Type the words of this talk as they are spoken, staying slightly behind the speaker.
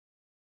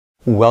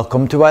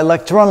Welcome to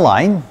iLecture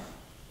Online.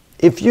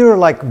 If you're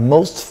like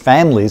most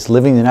families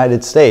living in the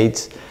United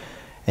States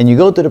and you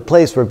go to the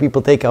place where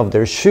people take off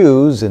their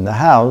shoes in the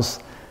house,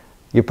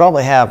 you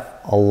probably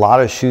have a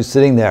lot of shoes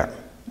sitting there.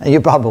 And you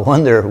probably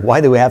wonder,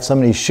 why do we have so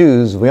many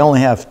shoes? We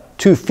only have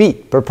 2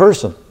 feet per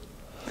person.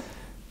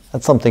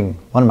 That's something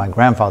one of my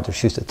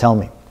grandfathers used to tell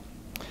me.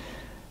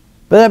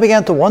 But I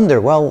began to wonder,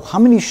 well, how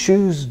many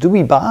shoes do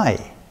we buy?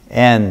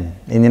 And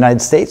in the United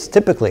States,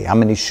 typically, how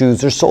many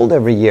shoes are sold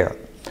every year?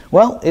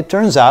 Well, it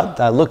turns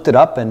out, I looked it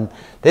up, and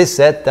they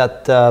said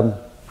that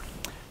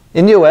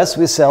in the US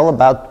we sell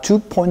about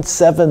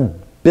 2.7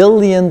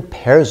 billion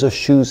pairs of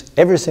shoes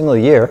every single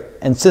year.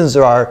 And since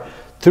there are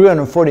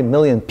 340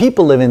 million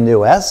people living in the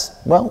US,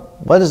 well,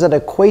 what does that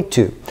equate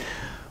to?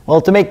 Well,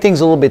 to make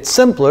things a little bit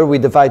simpler, we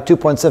divide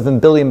 2.7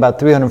 billion by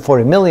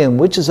 340 million,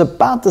 which is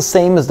about the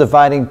same as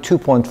dividing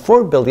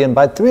 2.4 billion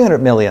by 300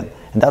 million.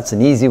 And that's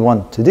an easy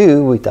one to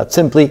do. That's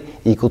simply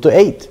equal to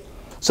 8.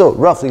 So,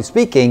 roughly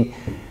speaking,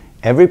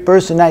 every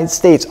person in the United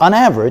States, on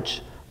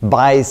average,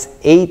 buys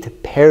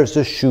 8 pairs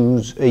of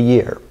shoes a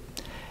year.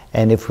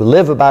 And if we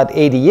live about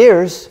 80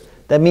 years,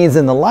 that means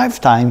in a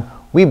lifetime,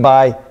 we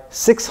buy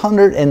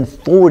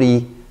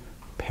 640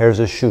 pairs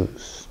of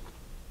shoes.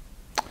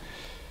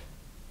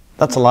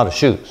 That's a lot of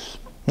shoes.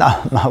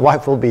 Now, my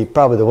wife will be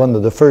probably one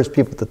of the first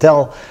people to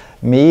tell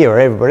me or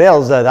everybody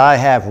else that I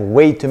have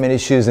way too many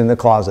shoes in the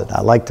closet.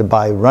 I like to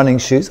buy running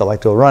shoes. I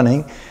like to go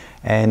running.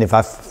 And if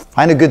I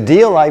find a good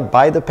deal, I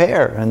buy the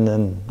pair. And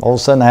then all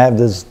of a sudden I have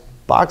this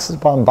boxes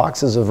upon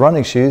boxes of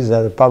running shoes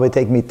that would probably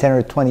take me 10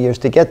 or 20 years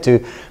to get to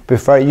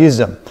before I use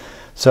them.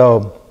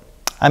 So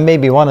I may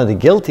be one of the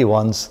guilty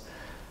ones.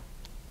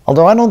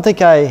 Although I don't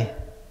think I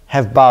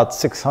have bought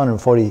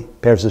 640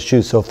 pairs of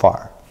shoes so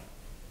far.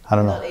 I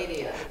don't know. Not 80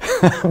 yet.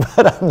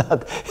 But I'm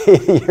not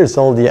 80 years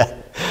old yet.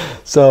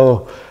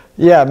 So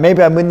yeah,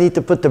 maybe I would need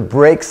to put the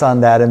brakes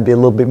on that and be a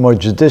little bit more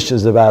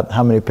judicious about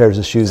how many pairs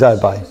of shoes I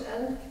buy.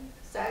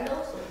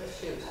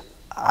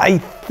 I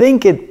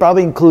think it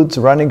probably includes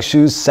running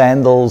shoes,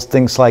 sandals,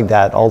 things like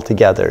that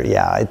altogether.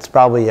 Yeah, it's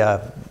probably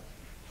a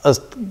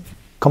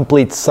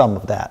complete sum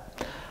of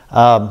that.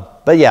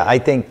 But yeah, I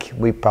think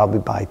we probably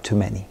buy too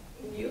many.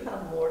 You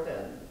buy more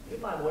than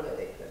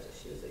 8 pairs of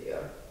shoes a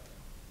year.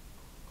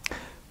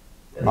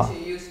 At least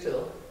you used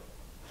to.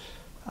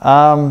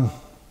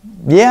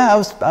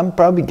 Yeah, I'm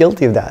probably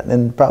guilty of that,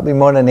 and probably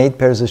more than 8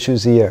 pairs of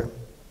shoes a year.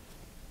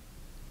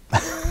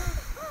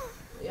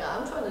 Yeah,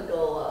 I'm trying to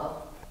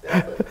go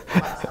barefoot.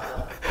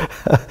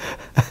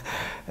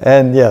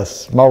 And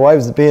yes, my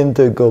wife's been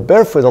to go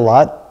barefoot a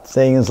lot,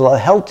 saying it's a lot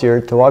healthier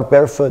to walk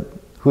barefoot.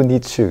 Who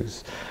needs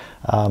shoes?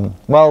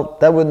 Well,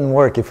 that wouldn't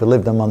work if we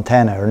lived in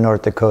Montana or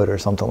North Dakota or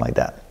something like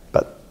that.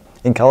 But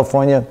in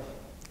California,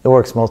 it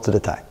works most of the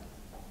time.